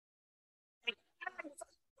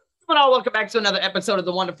Welcome back to another episode of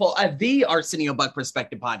the wonderful The Arsenio Buck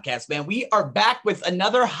Perspective Podcast, man. We are back with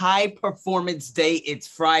another high performance day. It's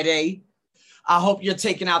Friday. I hope you're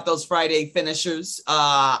taking out those Friday finishers.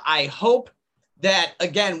 I hope that,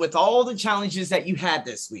 again, with all the challenges that you had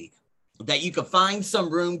this week, that you could find some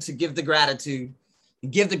room to give the gratitude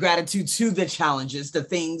to the challenges, the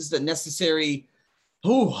things, the necessary,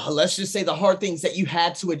 let's just say the hard things that you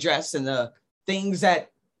had to address and the things that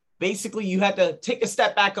basically you had to take a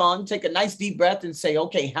step back on, take a nice deep breath and say,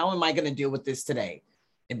 okay, how am I going to deal with this today?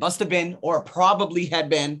 It must have been, or probably had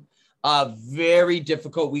been, a very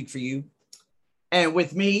difficult week for you. And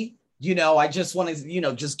with me, I just want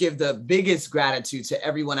to, just give the biggest gratitude to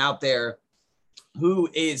everyone out there who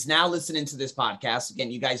is now listening to this podcast.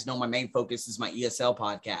 Again, you guys know my main focus is my ESL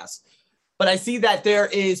podcast. But I see that there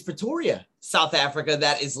is Pretoria, South Africa,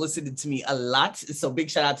 that is listening to me a lot. So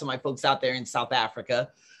big shout out to my folks out there in South Africa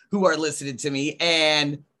who are listening to me.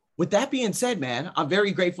 And with that being said, man, I'm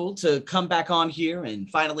very grateful to come back on here and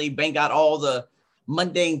finally bang out all the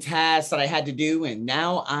mundane tasks that I had to do. And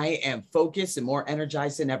now I am focused and more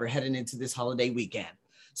energized than ever heading into this holiday weekend.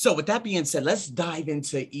 So with that being said, let's dive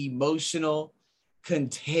into emotional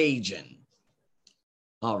contagion.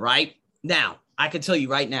 All right. Now, I can tell you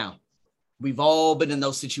right now, we've all been in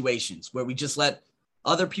those situations where we just let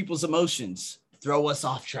other people's emotions throw us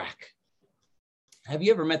off track. Have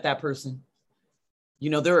you ever met that person?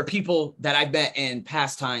 There are people that I've met in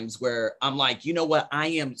past times where I'm like, you know what? I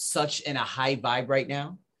am such in a high vibe right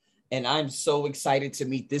now. And I'm so excited to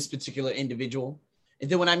meet this particular individual.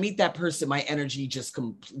 And then when I meet that person, my energy just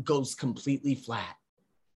goes completely flat.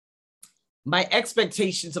 My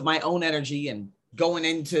expectations of my own energy and going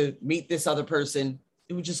in to meet this other person,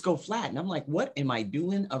 it would just go flat. And I'm like, what am I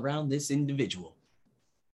doing around this individual?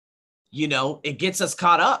 It gets us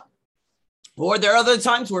caught up. Or there are other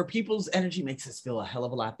times where people's energy makes us feel a hell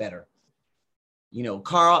of a lot better.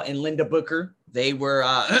 Carl and Linda Booker, they were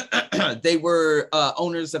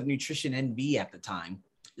owners of Nutrition NV at the time.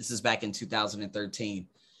 This is back in 2013.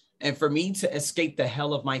 And for me to escape the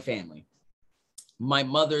hell of my family, my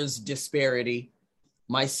mother's disparity,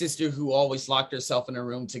 my sister who always locked herself in a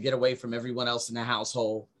room to get away from everyone else in the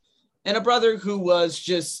household, and a brother who was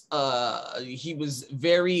just, he was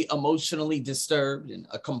very emotionally disturbed and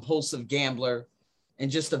a compulsive gambler and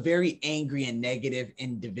just a very angry and negative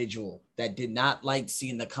individual that did not like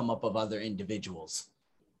seeing the come up of other individuals.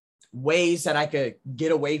 Ways that I could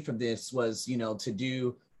get away from this was, to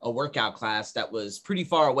do a workout class that was pretty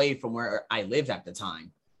far away from where I lived at the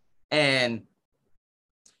time. And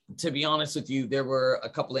to be honest with you, there were a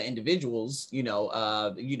couple of individuals, there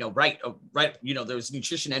was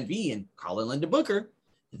Nutrition NV and Carl and Linda Booker.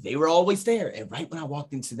 They were always there. And right when I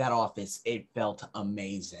walked into that office, it felt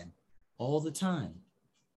amazing all the time.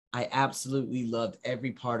 I absolutely loved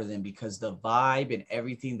every part of them because the vibe and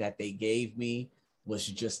everything that they gave me was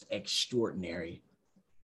just extraordinary.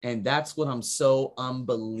 And that's what I'm so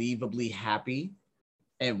unbelievably happy.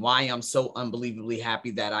 And why I'm so unbelievably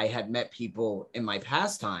happy that I had met people in my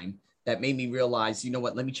past time that made me realize,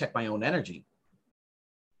 let me check my own energy.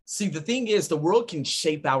 See, the thing is, the world can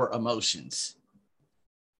shape our emotions.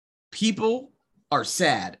 People are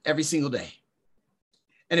sad every single day.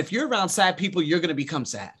 And if you're around sad people, you're going to become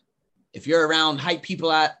sad. If you're around hype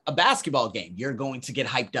people at a basketball game, you're going to get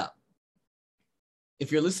hyped up.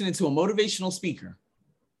 If you're listening to a motivational speaker,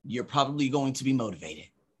 you're probably going to be motivated.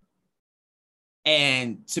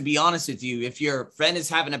 And to be honest with you, if your friend is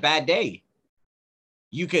having a bad day,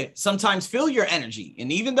 you could sometimes feel your energy.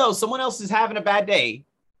 And even though someone else is having a bad day,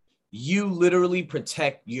 you literally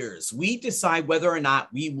protect yours. We decide whether or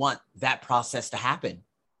not we want that process to happen.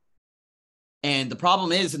 And the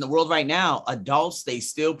problem is, in the world right now, adults, they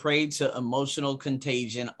still prey to emotional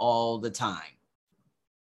contagion all the time.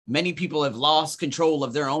 Many people have lost control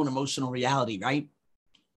of their own emotional reality, right?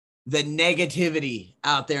 The negativity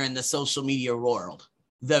out there in the social media world,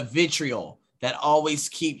 the vitriol that always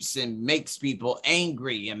keeps and makes people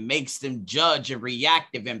angry and makes them judge and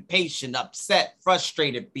reactive, impatient, upset,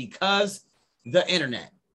 frustrated because the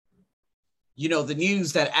internet. The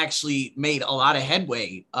news that actually made a lot of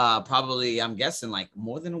headway, probably, I'm guessing like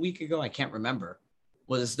more than a week ago, I can't remember,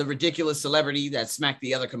 was the ridiculous celebrity that smacked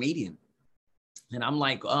the other comedian. And I'm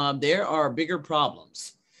like, there are bigger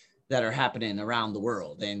problems that are happening around the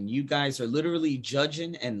world. And you guys are literally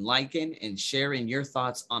judging and liking and sharing your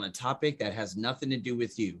thoughts on a topic that has nothing to do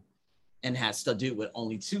with you and has to do with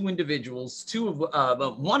only two individuals,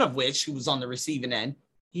 one of which who was on the receiving end,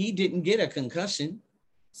 he didn't get a concussion.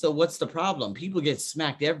 So what's the problem? People get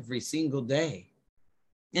smacked every single day.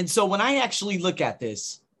 And so when I actually look at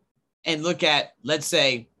this and look at, let's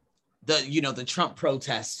say, the Trump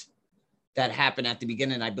protest that happened at the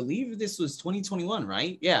beginning. I believe this was 2021,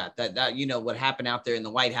 right? Yeah, that what happened out there in the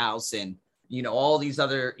White House, and all these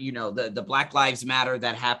other, the Black Lives Matter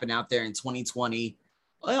that happened out there in 2020.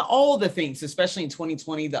 All the things, especially in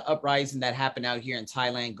 2020, the uprising that happened out here in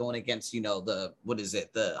Thailand, going against,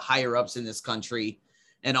 the higher ups in this country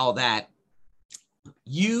and all that.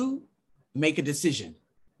 You make a decision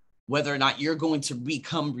whether or not you're going to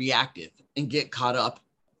become reactive and get caught up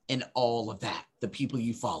in all of that, the people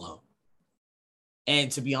you follow.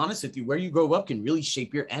 And to be honest with you, where you grow up can really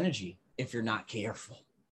shape your energy if you're not careful.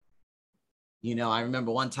 I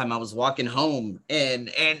remember one time I was walking home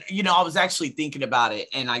and I was actually thinking about it,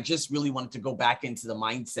 and I just really wanted to go back into the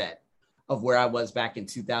mindset of where I was back in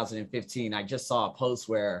 2015. I just saw a post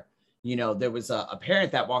where, there was a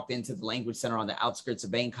parent that walked into the language center on the outskirts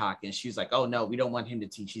of Bangkok, and she was like, "Oh no, we don't want him to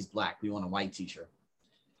teach. He's Black. We want a white teacher."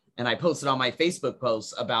 And I posted on my Facebook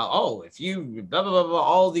post about, if you blah, blah, blah, blah,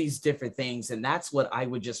 all these different things. And that's what I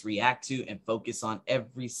would just react to and focus on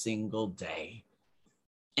every single day.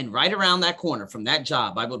 And right around that corner from that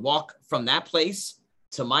job, I would walk from that place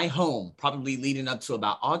to my home, probably leading up to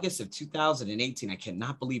about August of 2018. I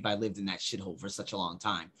cannot believe I lived in that shithole for such a long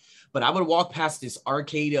time. But I would walk past this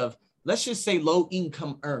arcade of, let's just say, low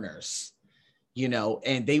income earners,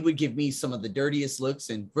 and they would give me some of the dirtiest looks.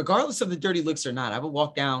 And regardless of the dirty looks or not, I would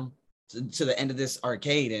walk down to the end of this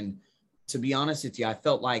arcade. And to be honest with you, I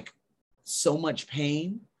felt like so much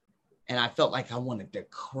pain. And I felt like I wanted to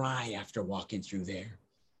cry after walking through there,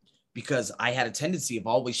 because I had a tendency of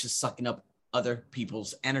always just sucking up other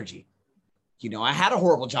people's energy. I had a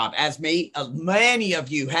horrible job, as many of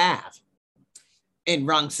you have, in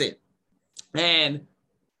Rangsit. And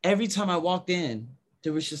every time I walked in,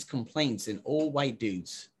 there was just complaints, and old white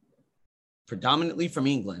dudes, predominantly from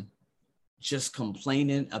England, just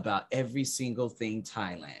complaining about every single thing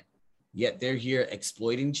Thailand. Yet they're here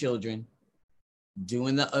exploiting children,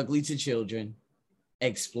 doing the ugly to children,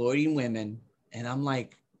 exploiting women. And I'm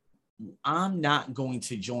like, I'm not going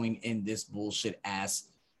to join in this bullshit ass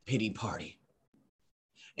pity party.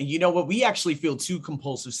 And you know what? We actually feel two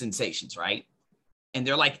compulsive sensations, right? And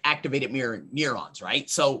they're like activated mirror neurons, right?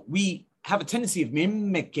 So we have a tendency of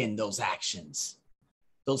mimicking those actions,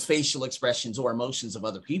 those facial expressions or emotions of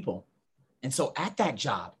other people. And so at that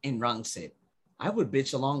job in Rangsit, I would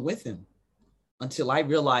bitch along with him until I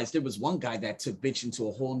realized there was one guy that took bitching to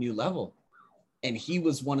a whole new level. And he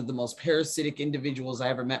was one of the most parasitic individuals I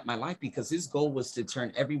ever met in my life, because his goal was to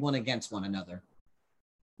turn everyone against one another.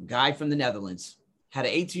 Guy from the Netherlands had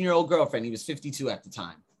an 18-year-old girlfriend. He was 52 at the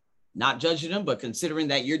time. Not judging him, but considering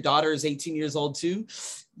that your daughter is 18 years old too,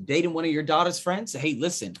 dating one of your daughter's friends. Hey,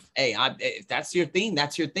 listen, if that's your thing,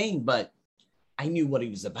 that's your thing. But I knew what he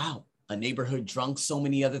was about. A neighborhood drunk, so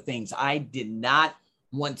many other things. I did not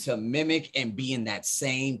want to mimic and be in that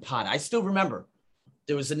same pot. I still remember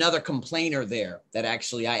there was another complainer there that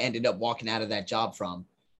actually I ended up walking out of that job from.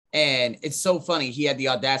 And it's so funny. He had the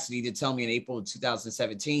audacity to tell me in April of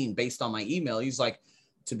 2017, based on my email, he's like,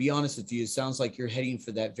 "To be honest with you, it sounds like you're heading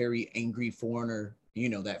for that very angry foreigner,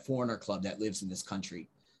 that foreigner club that lives in this country."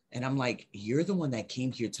 And I'm like, "You're the one that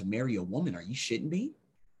came here to marry a woman. Are you shitting me?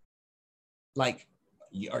 Like,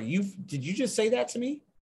 did you just say that to me?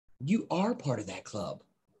 You are part of that club."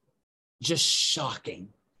 Just shocking.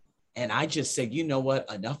 And I just said, you know what?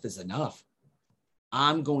 Enough is enough.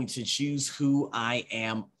 I'm going to choose who I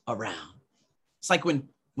am around. It's like when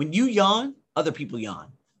you yawn, other people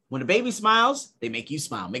yawn. When a baby smiles, they make you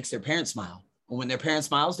smile, makes their parents smile. And when their parent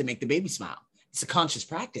smiles, they make the baby smile. It's a conscious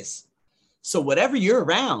practice. So whatever you're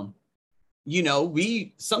around,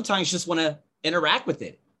 we sometimes just want to interact with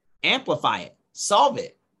it, amplify it, solve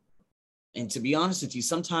it. And to be honest with you,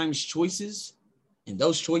 sometimes choices, and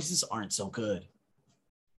those choices aren't so good.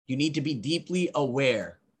 You need to be deeply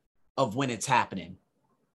aware of when it's happening,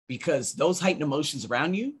 because those heightened emotions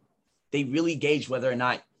around you, they really gauge whether or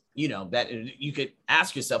not, that you could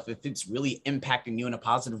ask yourself if it's really impacting you in a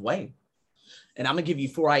positive way. And I'm going to give you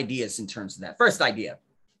 4 ideas in terms of that. First idea.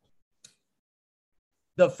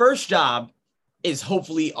 The first job is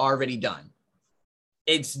hopefully already done.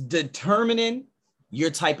 It's determining your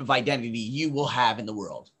type of identity you will have in the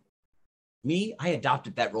world. Me, I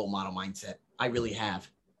adopted that role model mindset. I really have.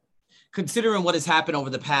 Considering what has happened over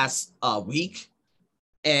the past week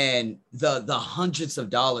and the hundreds of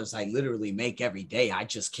dollars I literally make every day, I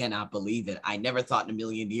just cannot believe it. I never thought in a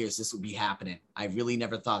million years this would be happening. I really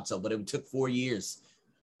never thought so, but it took 4 years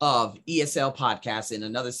of ESL podcasts and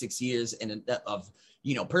another 6 years of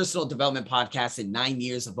personal development podcasts and 9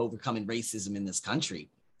 years of overcoming racism in this country.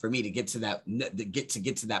 for me to get to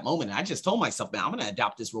that, moment. And I just told myself, man, I'm going to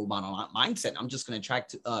adopt this role model mindset. I'm just going to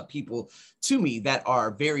attract people to me that are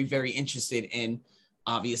very, very interested in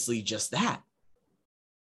obviously just that.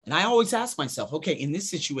 And I always ask myself, okay, in this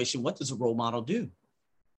situation, what does a role model do?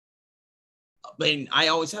 And I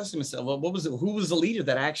always ask myself, well, who was the leader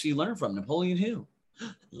that I actually learned from? Napoleon Hill,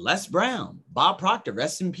 Les Brown, Bob Proctor,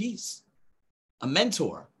 rest in peace. A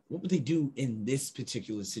mentor. What would they do in this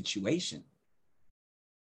particular situation?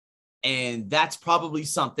 And that's probably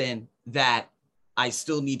something that I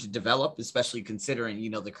still need to develop, especially considering,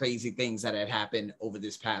 the crazy things that had happened over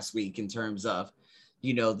this past week in terms of,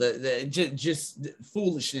 the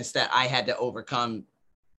foolishness that I had to overcome,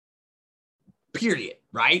 period,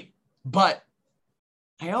 right? But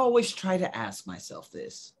I always try to ask myself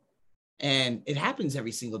this, and it happens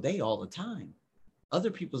every single day, all the time. Other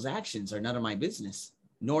people's actions are none of my business,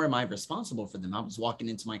 nor am I responsible for them. I was walking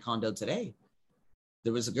into my condo today.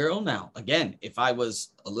 There was a girl. Now, again, if I was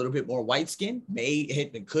a little bit more white-skinned,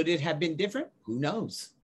 could it have been different? Who knows?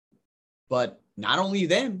 But not only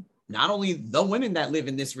them, not only the women that live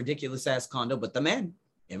in this ridiculous ass condo, but the men.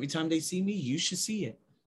 Every time they see me, you should see it.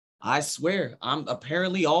 I swear,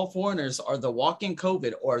 apparently all foreigners are the walking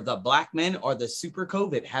COVID, or the black men are the super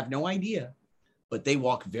COVID. Have no idea, but they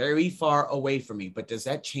walk very far away from me. But does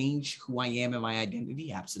that change who I am and my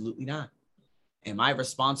identity? Absolutely not. Am I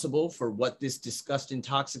responsible for what this disgusting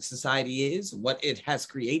toxic society is, what it has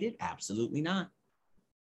created? Absolutely not.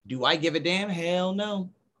 Do I give a damn? Hell no.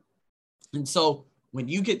 And so when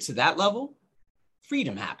you get to that level,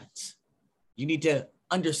 freedom happens. You need to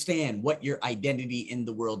understand what your identity in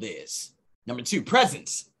the world is. Number 2,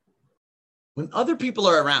 presence. When other people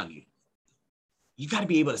are around you, you got to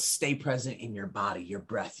be able to stay present in your body, your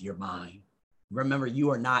breath, your mind. Remember, you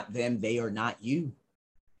are not them. They are not you.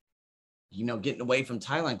 Getting away from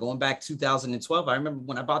Thailand, going back 2012. I remember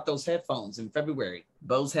when I bought those headphones in February,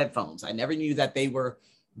 Bose headphones. I never knew that they were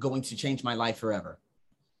going to change my life forever.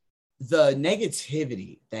 The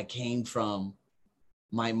negativity that came from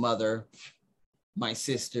my mother, my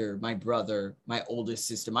sister, my brother, my oldest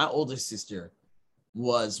sister. My oldest sister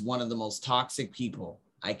was one of the most toxic people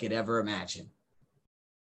I could ever imagine.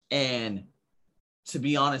 And to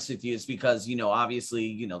be honest with you, it's because,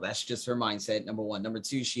 obviously, that's just her mindset. Number 1. Number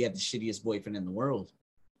 2, she had the shittiest boyfriend in the world.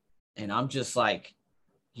 And I'm just like,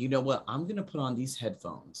 you know what? I'm going to put on these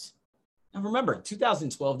headphones. Now, remember,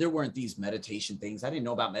 2012, there weren't these meditation things. I didn't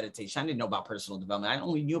know about meditation. I didn't know about personal development. I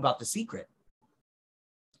only knew about The Secret,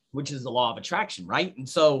 which is the law of attraction, right? And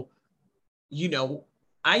so,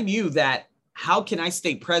 I knew that how can I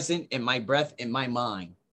stay present in my breath, in my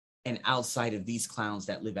mind, and outside of these clowns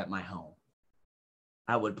that live at my home?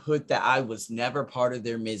 I would put that I was never part of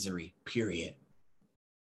their misery, period.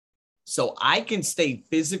 So I can stay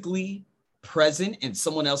physically present in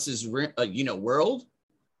someone else's, world,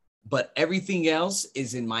 but everything else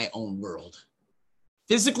is in my own world.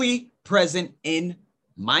 Physically present in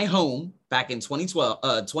my home back in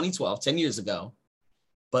 2012, 10 years ago,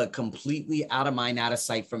 but completely out of mind, out of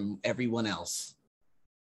sight from everyone else,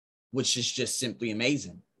 which is just simply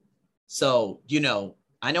amazing. So,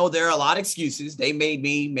 I know there are a lot of excuses. They made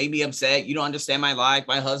me upset. You don't understand my life,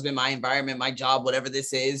 my husband, my environment, my job, whatever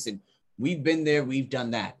this is. And we've been there, we've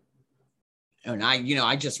done that. And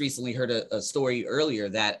I just recently heard a story earlier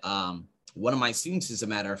that one of my students, as a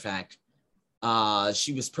matter of fact,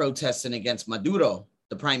 she was protesting against Maduro,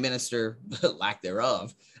 the prime minister, lack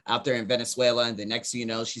thereof, out there in Venezuela. And the next thing you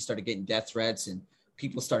know, she started getting death threats and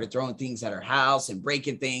people started throwing things at her house and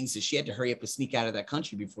breaking things. And she had to hurry up and sneak out of that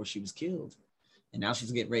country before she was killed. And now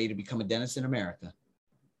she's getting ready to become a dentist in America,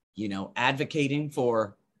 advocating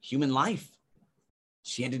for human life.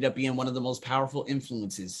 She ended up being one of the most powerful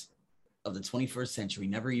influences of the 21st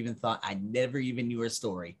century. I never even knew her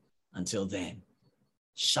story until then.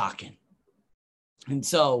 Shocking. And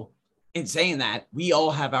so in saying that, we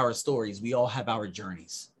all have our stories. We all have our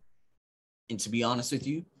journeys. And to be honest with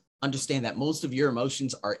you, understand that most of your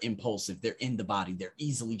emotions are impulsive. They're in the body. They're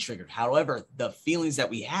easily triggered. However, the feelings that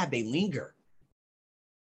we have, they linger.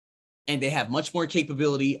 And they have much more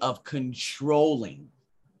capability of controlling,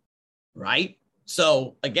 right?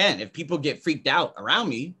 So again, if people get freaked out around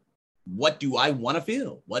me, what do I want to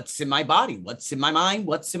feel? What's in my body? What's in my mind?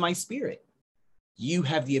 What's in my spirit? You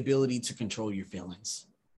have the ability to control your feelings.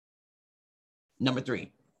 Number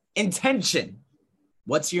 3, intention.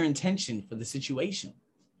 What's your intention for the situation?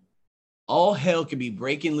 All hell could be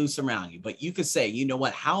breaking loose around you, but you could say, you know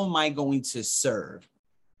what? How am I going to serve?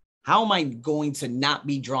 How am I going to not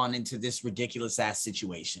be drawn into this ridiculous ass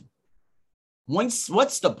situation?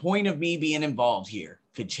 What's the point of me being involved here?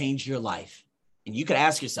 Could change your life. And you could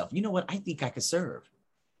ask yourself, you know what? I think I could serve.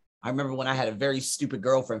 I remember when I had a very stupid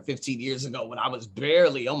girlfriend 15 years ago when I was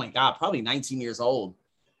barely, oh my God, probably 19 years old.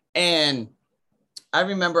 And I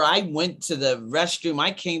remember I went to the restroom.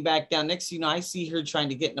 I came back down. Next thing you know, I see her trying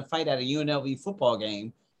to get in a fight at a UNLV football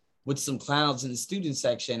game with some clowns in the student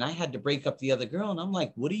section. I had to break up the other girl. And I'm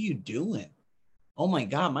like, what are you doing? Oh my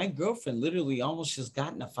God, my girlfriend literally almost just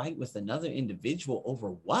got in a fight with another individual over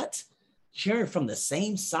what? Cheering from the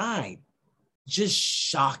same side. Just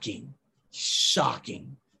shocking.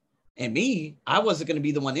 And me, I wasn't going to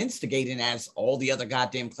be the one instigating as all the other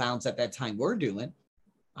goddamn clowns at that time were doing.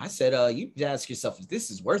 I said, you need to ask yourself if this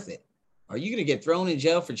is worth it. Are you going to get thrown in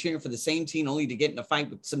jail for cheering for the same team only to get in a fight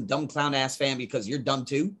with some dumb clown ass fan because you're dumb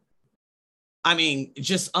too? I mean,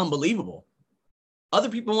 just unbelievable. Other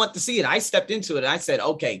people want to see it. I stepped into it and I said,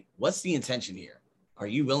 okay, what's the intention here? Are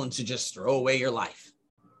you willing to just throw away your life?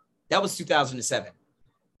 That was 2007.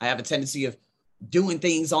 I have a tendency of doing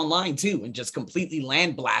things online too and just completely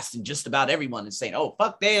land blasting just about everyone and saying, oh,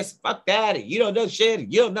 fuck this, fuck that, and you don't know shit,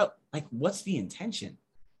 and you don't know. Like, what's the intention?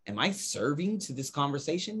 Am I serving to this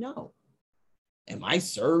conversation? No. Am I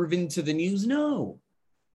serving to the news? No.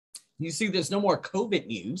 You see, there's no more COVID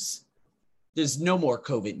news. There's no more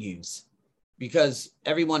COVID news because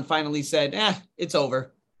everyone finally said, it's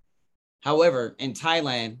over. However, in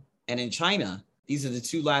Thailand and in China, these are the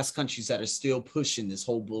two last countries that are still pushing this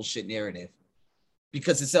whole bullshit narrative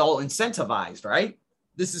because it's all incentivized, right?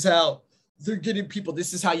 This is how they're getting people.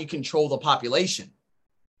 This is how you control the population.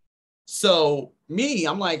 So me,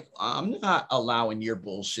 I'm like, I'm not allowing your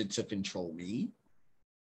bullshit to control me.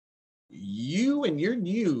 You and your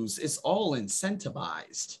news is all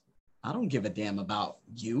incentivized. I don't give a damn about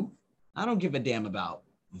you. I don't give a damn about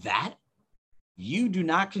that. You do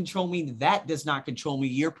not control me. That does not control me.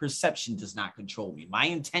 Your perception does not control me. My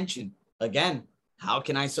intention, again, how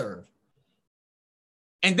can I serve?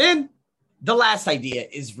 And then the last idea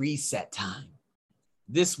is reset time.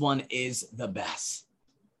 This one is the best.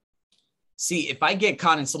 See, if I get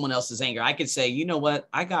caught in someone else's anger, I could say, you know what?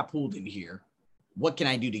 I got pulled in here. What can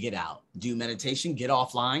I do to get out? Do meditation, get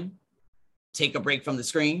offline, take a break from the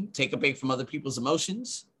screen, take a break from other people's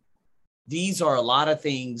emotions. These are a lot of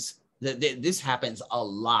things that this happens a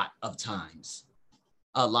lot of times.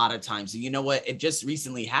 And you know what? It just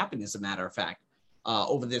recently happened, as a matter of fact,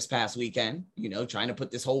 over this past weekend, trying to put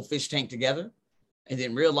this whole fish tank together and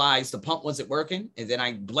then realized the pump wasn't working. And then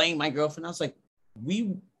I blamed my girlfriend. I was like,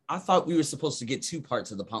 I thought we were supposed to get two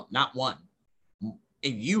parts of the pump, not one. And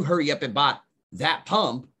you hurry up and bought that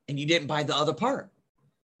pump and you didn't buy the other part.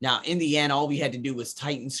 Now, in the end, all we had to do was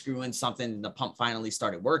tighten, screw in something, and the pump finally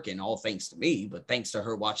started working, all thanks to me, but thanks to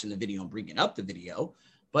her watching the video and bringing up the video.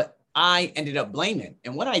 But I ended up blaming.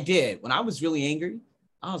 And what I did, when I was really angry,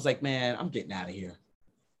 I was like, man, I'm getting out of here.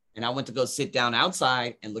 And I went to go sit down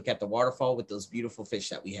outside and look at the waterfall with those beautiful fish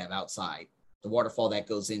that we have outside, the waterfall that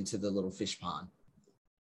goes into the little fish pond,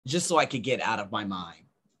 just so I could get out of my mind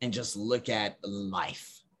and just look at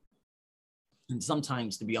life. And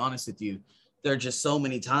sometimes, to be honest with you, there are just so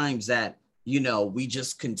many times that, we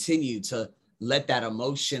just continue to let that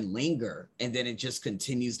emotion linger and then it just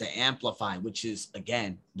continues to amplify, which is,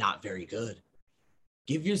 again, not very good.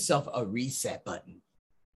 Give yourself a reset button.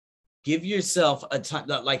 Give yourself a time.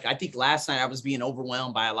 Like, I think last night I was being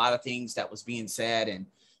overwhelmed by a lot of things that was being said. And,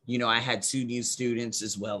 I had 2 new students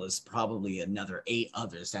as well as probably another 8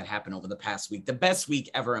 others that happened over the past week. The best week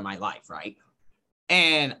ever in my life, right?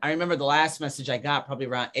 And I remember the last message I got probably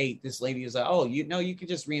around 8, this lady was like, oh, you could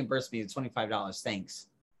just reimburse me the $25. Thanks.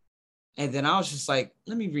 And then I was just like,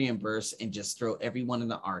 let me reimburse and just throw everyone in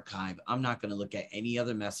the archive. I'm not going to look at any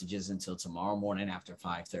other messages until tomorrow morning after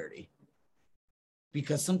 5:30.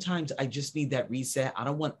 Because sometimes I just need that reset. I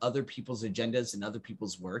don't want other people's agendas and other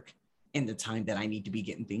people's work in the time that I need to be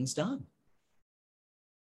getting things done.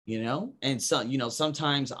 And so,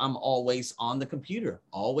 sometimes I'm always on the computer,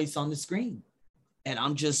 always on the screen. And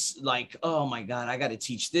I'm just like, oh my God, I got to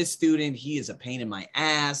teach this student. He is a pain in my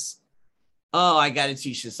ass. Oh, I got to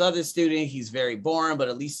teach this other student. He's very boring, but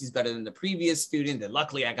at least he's better than the previous student. And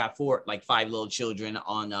luckily I got 5 little children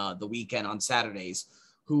on the weekend on Saturdays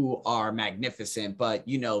who are magnificent. But,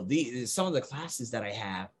 some of the classes that I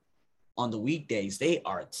have on the weekdays,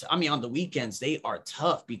 on the weekends, they are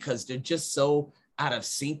tough because they're just so out of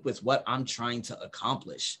sync with what I'm trying to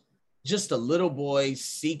accomplish. Just a little boy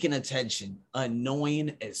seeking attention,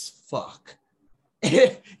 annoying as fuck,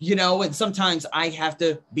 and sometimes I have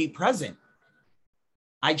to be present.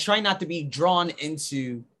 I try not to be drawn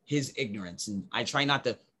into his ignorance, and I try not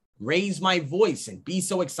to raise my voice and be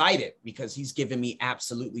so excited because he's giving me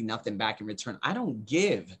absolutely nothing back in return. I don't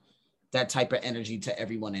give that type of energy to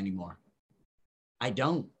everyone anymore. I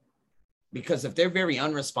don't. Because if they're very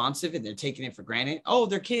unresponsive and they're taking it for granted, oh,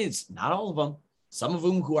 they're kids. Not all of them. Some of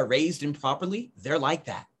them who are raised improperly, they're like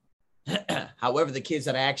that. However, the kids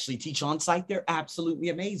that I actually teach on site, they're absolutely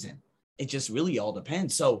amazing. It just really all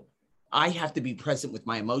depends. So I have to be present with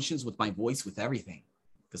my emotions, with my voice, with everything.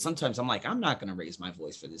 Because sometimes I'm like, I'm not going to raise my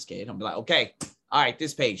voice for this kid. I'm like, okay, all right,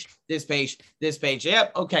 this page, this page, this page.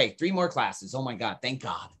 Yep. Okay. 3 more classes. Oh my God. Thank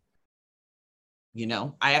God. You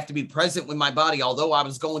know, I have to be present with my body. Although I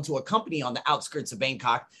was going to a company on the outskirts of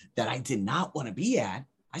Bangkok that I did not want to be at,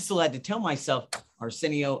 I still had to tell myself,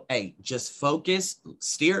 Arsenio, hey, just focus,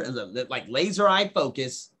 steer, like laser eye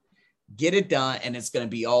focus, get it done, and it's going to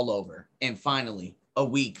be all over. And finally, a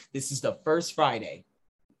week. This is the first Friday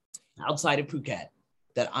outside of Phuket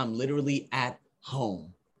that I'm literally at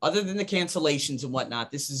home. Other than the cancellations and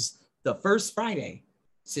whatnot, this is the first Friday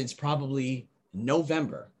since probably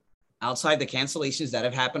November, outside the cancellations that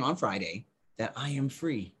have happened on Friday, that I am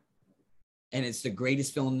free. And it's the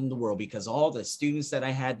greatest feeling in the world because all the students that I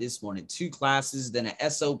had this morning, 2 classes, then a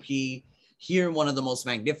SOP, hearing one of the most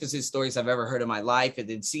magnificent stories I've ever heard in my life, and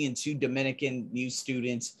then seeing 2 Dominican new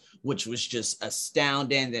students, which was just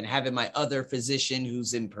astounding. Then having my other physician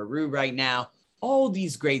who's in Peru right now, all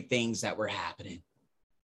these great things that were happening.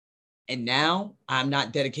 And now I'm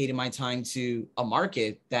not dedicating my time to a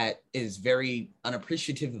market that is very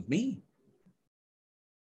unappreciative of me.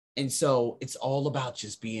 And so it's all about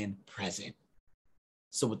just being present.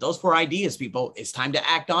 So with those 4 ideas, people, it's time to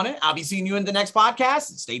act on it. I'll be seeing you in the next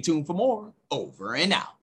podcast. Stay tuned for more. Over and out.